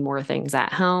need to be more things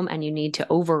at home, and you need to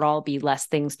overall be less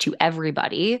things to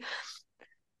everybody.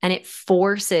 And it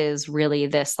forces really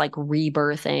this like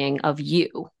rebirthing of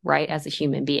you, right, as a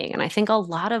human being. And I think a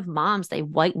lot of moms, they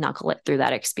white knuckle it through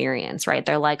that experience, right?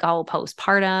 They're like, oh,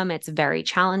 postpartum, it's very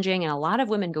challenging. And a lot of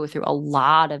women go through a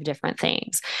lot of different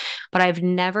things. But I've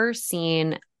never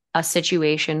seen a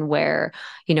situation where,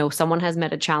 you know, someone has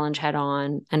met a challenge head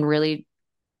on and really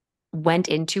went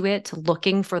into it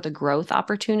looking for the growth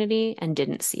opportunity and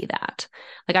didn't see that.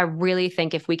 Like, I really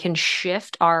think if we can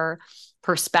shift our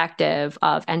perspective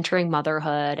of entering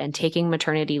motherhood and taking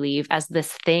maternity leave as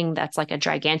this thing that's like a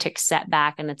gigantic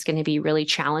setback and it's going to be really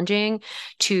challenging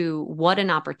to what an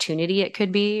opportunity it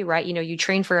could be, right? You know, you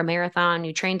train for a marathon,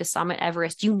 you train to summit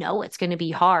Everest, you know, it's going to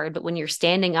be hard, but when you're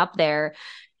standing up there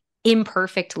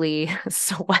imperfectly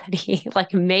sweaty,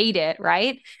 like made it,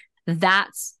 right?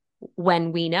 That's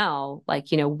when we know,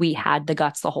 like, you know, we had the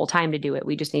guts the whole time to do it.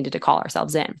 We just needed to call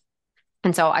ourselves in.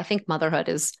 And so I think motherhood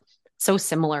is so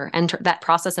similar. And that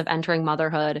process of entering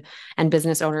motherhood and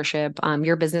business ownership,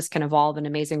 your business can evolve in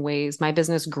amazing ways. My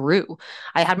business grew.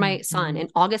 I had my son in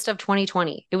August of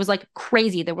 2020. It was like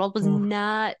crazy. The world was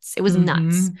nuts. It was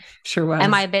nuts. Sure was. And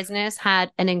my business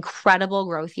had an incredible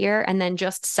growth year. And then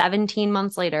just 17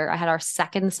 months later, I had our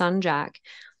second son, Jack.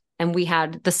 And we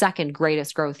had the second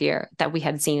greatest growth year that we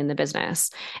had seen in the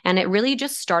business. And it really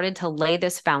just started to lay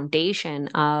this foundation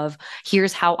of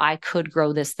here's how I could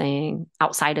grow this thing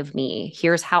outside of me.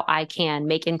 Here's how I can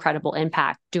make incredible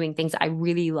impact doing things I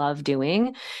really love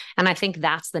doing. And I think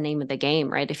that's the name of the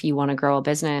game, right? If you want to grow a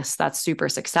business that's super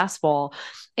successful,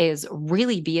 is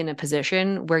really be in a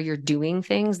position where you're doing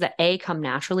things that A, come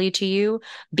naturally to you,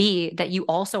 B, that you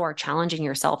also are challenging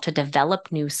yourself to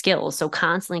develop new skills. So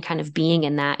constantly kind of being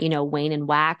in that, you know, wane and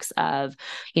wax of,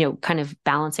 you know, kind of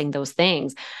balancing those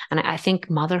things. And I think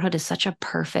motherhood is such a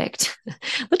perfect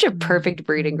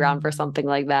breeding ground for something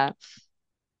like that.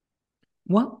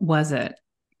 What was it?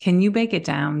 Can you break it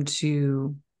down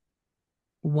to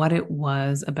what it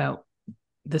was about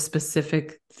the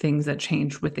specific things that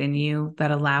changed within you that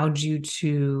allowed you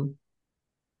to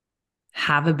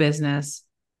have a business,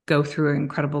 go through an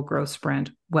incredible growth sprint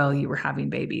while you were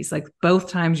having babies? Like, both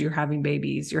times you're having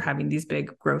babies, you're having these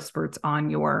big growth spurts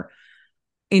in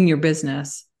your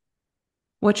business.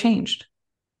 What changed?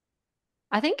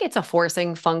 I think it's a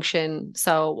forcing function.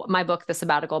 So my book, The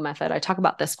Sabbatical Method, I talk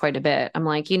about this quite a bit. I'm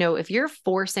like, you know, if you're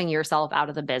forcing yourself out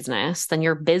of the business, then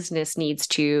your business needs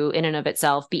to, in and of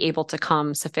itself, be able to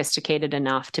come sophisticated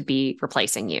enough to be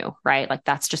replacing you, right? Like,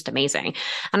 that's just amazing.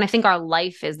 And I think our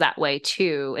life is that way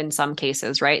too, in some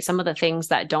cases, right? Some of the things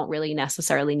that don't really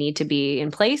necessarily need to be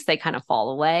in place, they kind of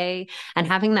fall away. And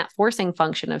having that forcing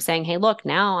function of saying, hey, look,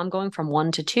 now I'm going from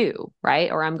 1 to 2, right?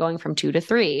 Or I'm going from 2 to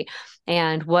 3.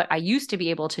 And what I used to be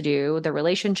able to do, the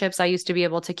relationships I used to be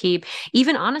able to keep,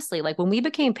 even honestly, like when we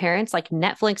became parents, like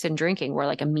Netflix and drinking were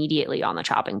like immediately on the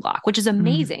chopping block, which is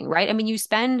amazing, right? I mean, you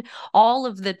spend all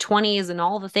of the 20s and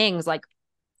all the things like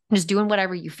just doing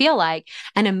whatever you feel like.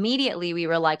 And immediately we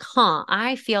were like,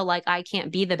 I feel like I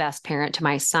can't be the best parent to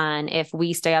my son if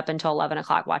we stay up until 11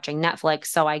 o'clock watching Netflix.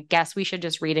 So I guess we should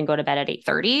just read and go to bed at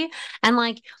 8:30. And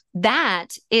like,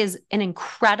 that is an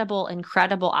incredible,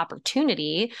 incredible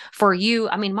opportunity for you.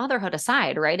 I mean, motherhood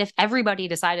aside, right? If everybody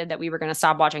decided that we were going to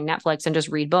stop watching Netflix and just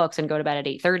read books and go to bed at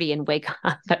 8:30 and wake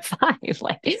up at 5,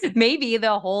 like maybe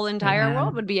the whole entire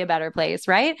world would be a better place,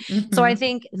 right? Mm-hmm. So I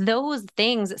think those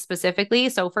things specifically,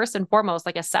 so first and foremost,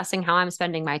 like assessing how I'm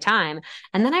spending my time.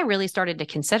 And then I really started to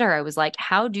consider, I was like,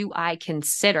 how do I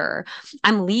consider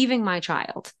I'm leaving my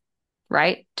child,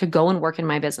 right, to go and work in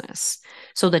my business?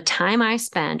 So the time I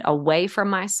spend away from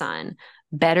my son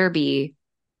better be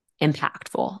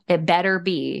impactful. It better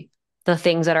be the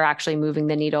things that are actually moving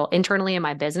the needle internally in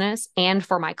my business and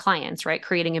for my clients, right?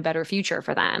 Creating a better future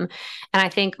for them. And I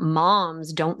think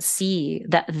moms don't see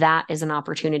that that is an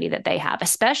opportunity that they have,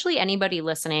 especially anybody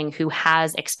listening who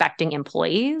has expecting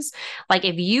employees. Like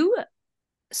if you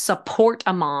support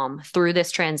a mom through this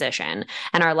transition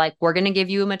and are like, we're going to give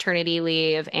you a maternity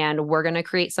leave and we're going to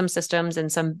create some systems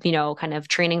and some, kind of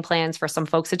training plans for some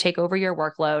folks to take over your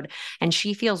workload. And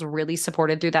she feels really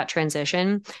supported through that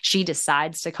transition. She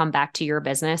decides to come back to your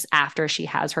business after she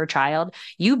has her child.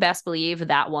 You best believe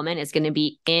that woman is going to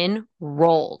be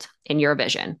enrolled in your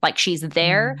vision. Like she's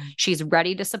there, she's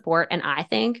ready to support. And I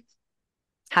think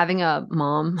having a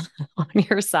mom on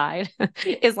your side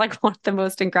is like one of the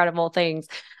most incredible things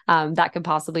that could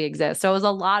possibly exist. So it was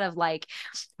a lot of like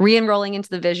re-enrolling into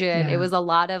the vision. It was a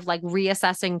lot of like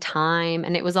reassessing time.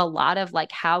 And it was a lot of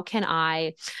like, how can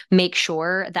I make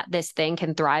sure that this thing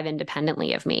can thrive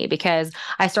independently of me? Because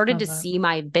I started to see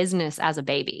my business as a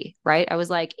baby, right? I was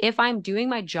like, if I'm doing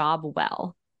my job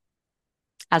well,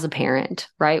 as a parent,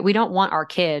 right? We don't want our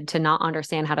kid to not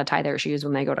understand how to tie their shoes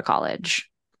when they go to college,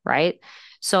 right?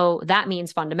 So that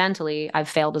means fundamentally, I've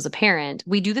failed as a parent.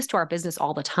 We do this to our business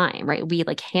all the time, right? We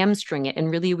like hamstring it in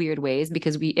really weird ways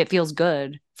because it feels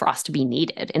good for us to be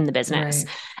needed in the business.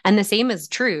 Right. And the same is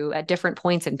true at different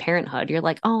points in parenthood. You're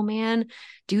like, oh man,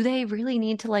 do they really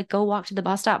need to like go walk to the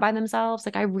bus stop by themselves?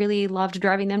 Like I really loved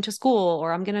driving them to school,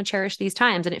 or I'm going to cherish these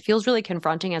times. And it feels really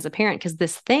confronting as a parent because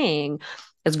this thing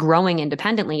is growing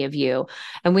independently of you.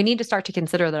 And we need to start to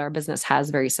consider that our business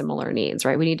has very similar needs,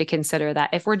 right? We need to consider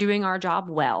that if we're doing our job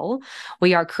well,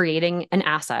 we are creating an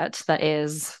asset that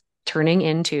is turning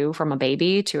into from a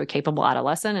baby to a capable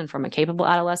adolescent, and from a capable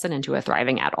adolescent into a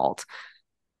thriving adult.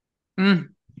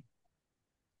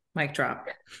 Mic drop.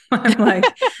 I'm like,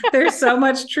 there's so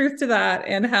much truth to that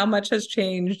and how much has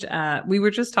changed. We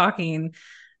were just talking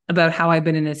about how I've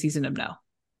been in a season of no.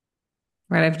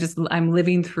 Right. I'm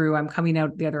living through, I'm coming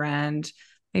out the other end,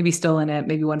 maybe still in it,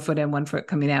 maybe 1 foot in, 1 foot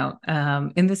coming out,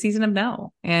 in the season of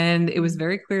no. And it was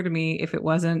very clear to me, if it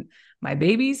wasn't my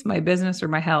babies, my business, or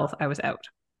my health, I was out.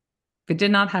 If it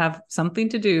did not have something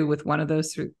to do with one of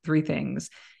those three things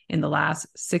in the last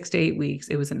 6 to 8 weeks,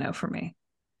 it was a no for me.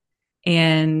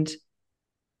 And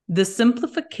the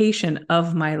simplification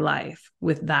of my life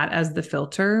with that as the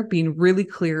filter, being really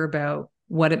clear about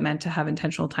what it meant to have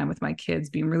intentional time with my kids,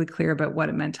 being really clear about what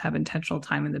it meant to have intentional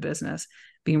time in the business,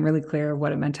 being really clear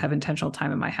what it meant to have intentional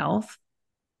time in my health,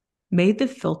 made the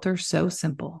filter so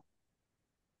simple.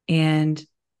 And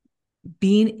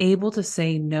being able to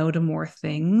say no to more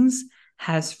things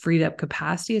has freed up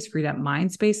capacity, has freed up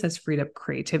mind space, has freed up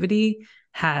creativity,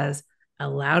 has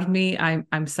allowed me.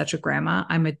 I'm such a grandma.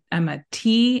 I'm a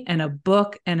tea and a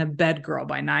book and a bed girl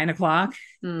by 9 o'clock.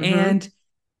 And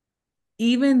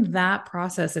even that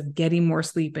process of getting more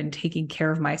sleep and taking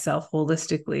care of myself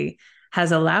holistically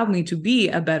has allowed me to be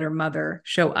a better mother,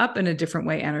 show up in a different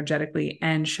way energetically,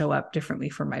 and show up differently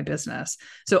for my business.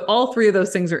 So all three of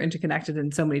those things are interconnected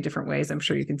in so many different ways. I'm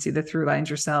sure you can see the through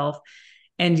lines yourself.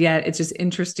 And yet it's just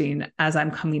interesting, as I'm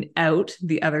coming out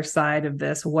the other side of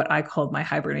this, what I called my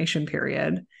hibernation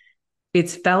period,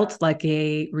 it's felt like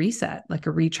a reset, like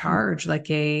a recharge, like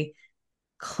a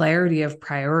clarity of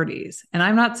priorities. And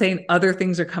I'm not saying other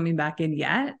things are coming back in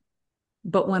yet,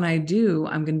 but when I do,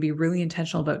 I'm going to be really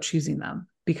intentional about choosing them,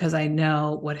 because I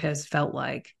know what has felt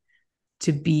like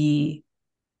to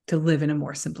live in a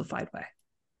more simplified way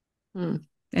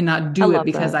and not do it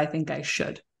because I think I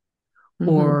should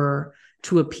or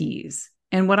to appease.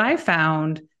 And what I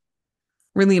found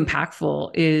really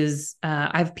impactful is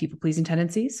I have people-pleasing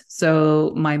tendencies.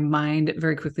 So my mind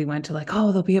very quickly went to like,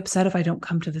 oh, they'll be upset if I don't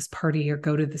come to this party or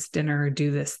go to this dinner or do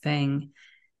this thing.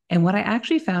 And what I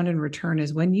actually found in return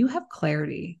is when you have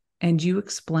clarity and you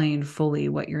explain fully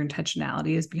what your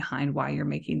intentionality is behind why you're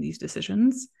making these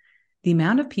decisions, the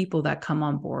amount of people that come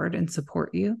on board and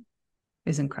support you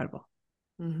is incredible.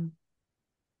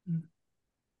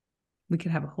 We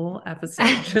could have a whole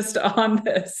episode just on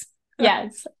this.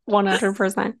 Yes,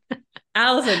 100%.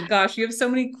 Alyson, gosh, you have so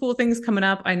many cool things coming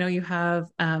up. I know you have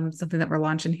something that we're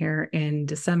launching here in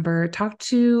December. Talk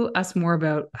to us more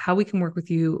about how we can work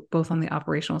with you both on the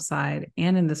operational side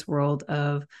and in this world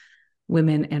of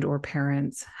women and or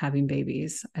parents having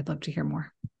babies. I'd love to hear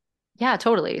more. Yeah,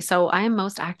 totally. So I am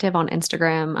most active on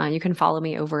Instagram. You can follow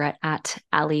me over at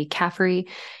Caffrey,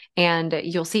 and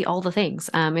you'll see all the things.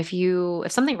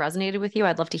 If something resonated with you,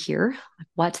 I'd love to hear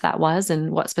what that was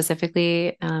and what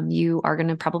specifically you are going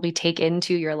to probably take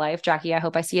into your life. Jackie, I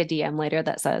hope I see a DM later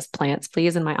that says plants,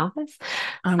 please, in my office.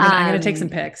 I'm gonna take some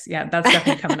pics. Yeah, that's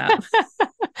definitely coming up.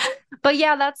 But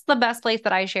yeah, that's the best place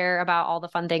that I share about all the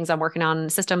fun things I'm working on: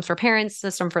 systems for parents,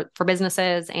 system for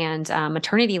businesses, and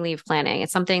maternity leave planning.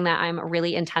 It's something that I'm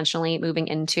really intentionally moving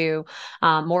into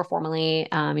more formally,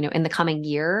 in the coming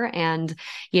year. And,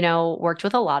 worked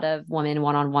with a lot of women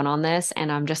one-on-one on this.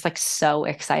 And I'm just like so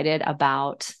excited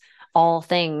about all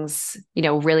things,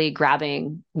 really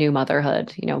grabbing new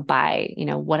motherhood, by,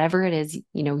 whatever it is,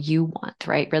 you want,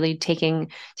 right? Really taking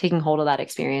hold of that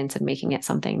experience and making it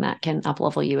something that can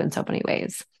up-level you in so many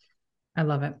ways. I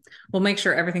love it. We'll make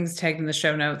sure everything's tagged in the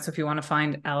show notes. So if you want to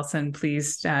find Alyson,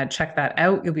 please check that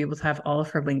out. You'll be able to have all of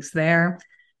her links there.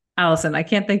 Alyson, I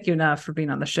can't thank you enough for being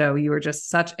on the show. You are just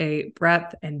such a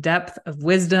breadth and depth of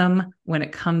wisdom when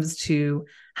it comes to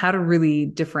how to really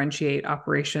differentiate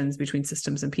operations between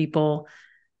systems and people.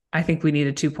 I think we need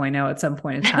a 2.0 at some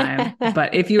point in time.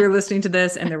 But if you were listening to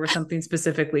this and there was something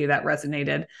specifically that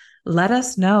resonated, let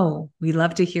us know. We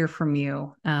love to hear from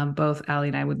you. Both Allie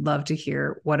and I would love to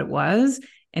hear what it was.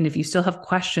 And if you still have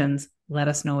questions, let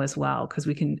us know as well, because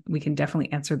we can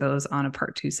definitely answer those on a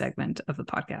part 2 segment of the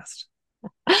podcast.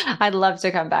 I'd love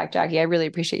to come back, Jackie. I really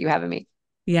appreciate you having me.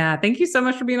 Yeah, thank you so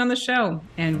much for being on the show.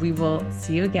 And we will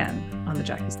see you again on the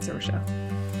Jackie Service Show.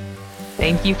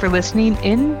 Thank you for listening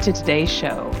in to today's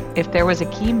show. If there was a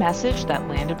key message that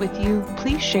landed with you,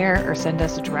 please share or send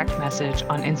us a direct message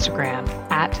on Instagram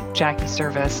at Jackie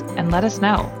Service and let us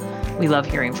know. We love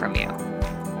hearing from you.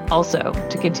 Also,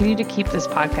 to continue to keep this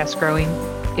podcast growing,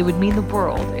 it would mean the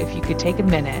world if you could take a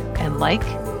minute and like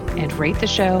and rate the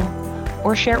show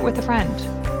or share it with a friend.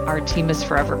 Our team is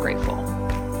forever grateful.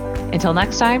 Until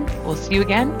next time, we'll see you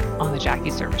again on the Jackie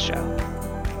Service Show.